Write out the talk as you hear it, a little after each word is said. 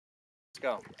Let's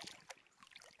go.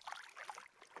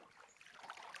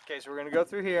 Okay, so we're going to go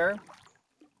through here.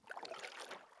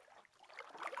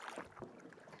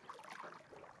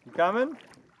 You coming?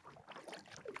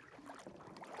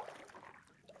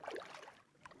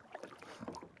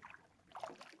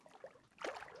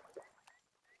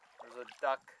 There's a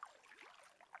duck.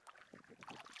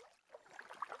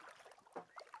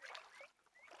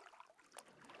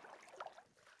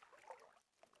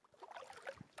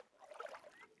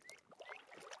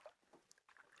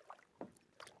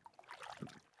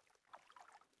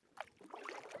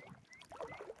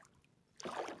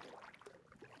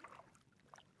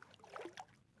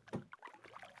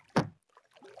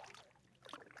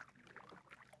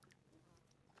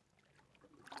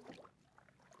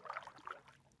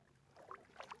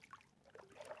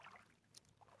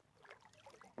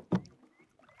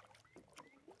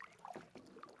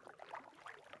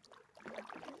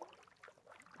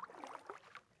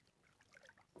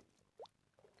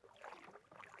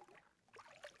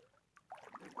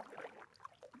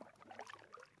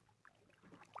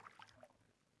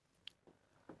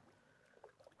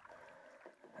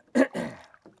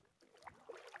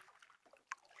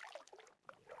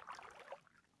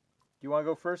 Do you want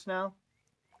to go first now?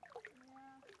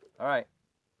 Yeah. All right.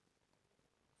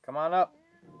 Come on up.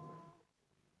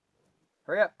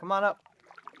 Hurry up. Come on up.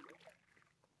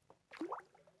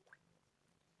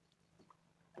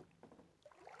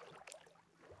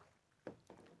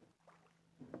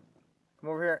 Come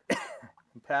over here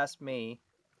and past me.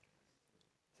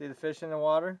 See the fish in the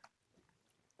water?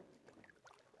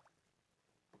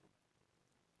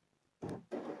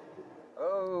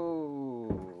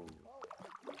 Oh.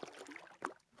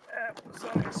 That was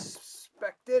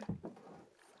unexpected.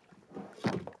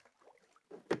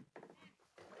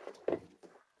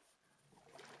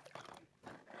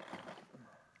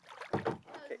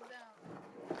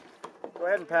 Go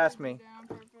ahead and pass me.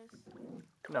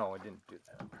 No, I didn't do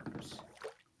that on purpose.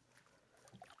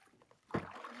 Did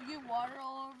you get water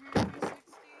all over your 360?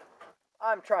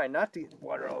 I'm trying not to get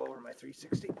water all over my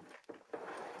 360.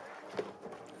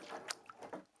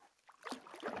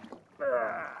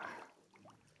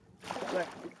 Not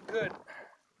good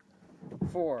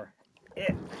for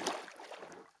it.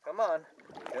 Come on.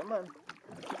 Come on.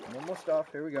 I'm almost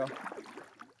off. Here we go.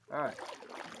 All right.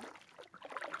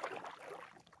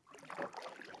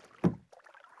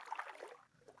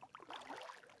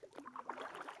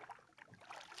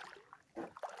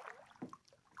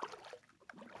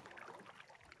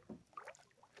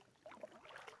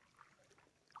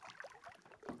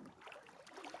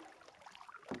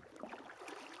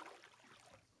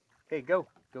 Okay, go.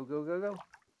 Go, go, go, go.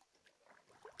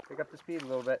 Pick up the speed a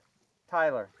little bit.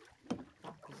 Tyler.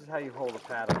 This is how you hold a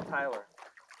paddle. Tyler.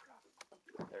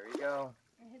 There you go.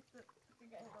 I think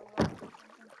I hit the rock.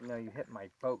 No, you hit my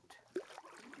boat.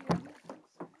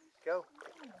 Go.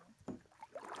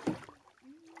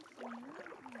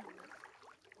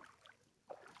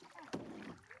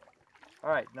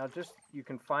 Alright, now just, you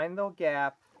can find the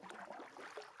gap.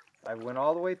 I went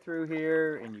all the way through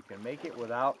here, and you can make it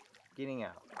without getting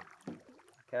out.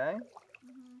 Okay?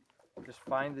 Just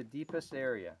find the deepest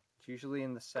area. It's usually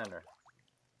in the center.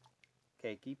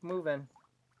 Okay, keep moving.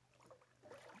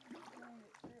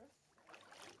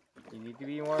 You need to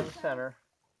be more in the center.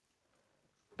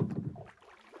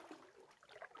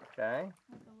 Okay?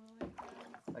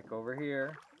 Like over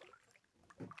here.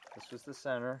 This was the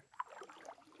center.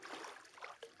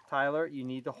 Tyler, you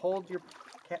need to hold your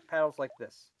paddles like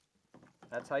this.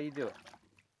 That's how you do it.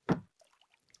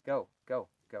 Go, go,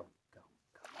 go, go,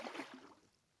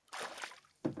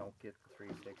 go. Don't get the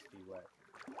 360 wet.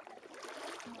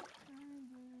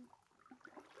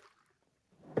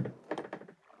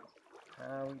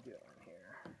 How we doing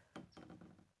here?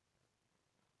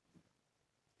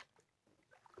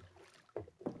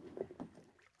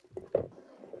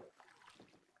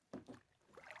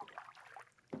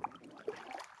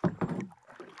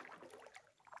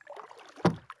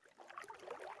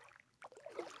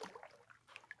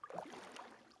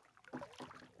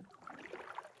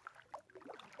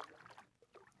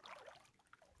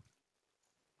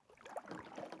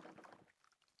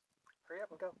 Hurry up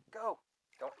and go. Go!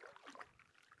 Don't.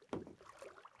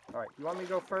 Alright, you want me to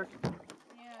go first?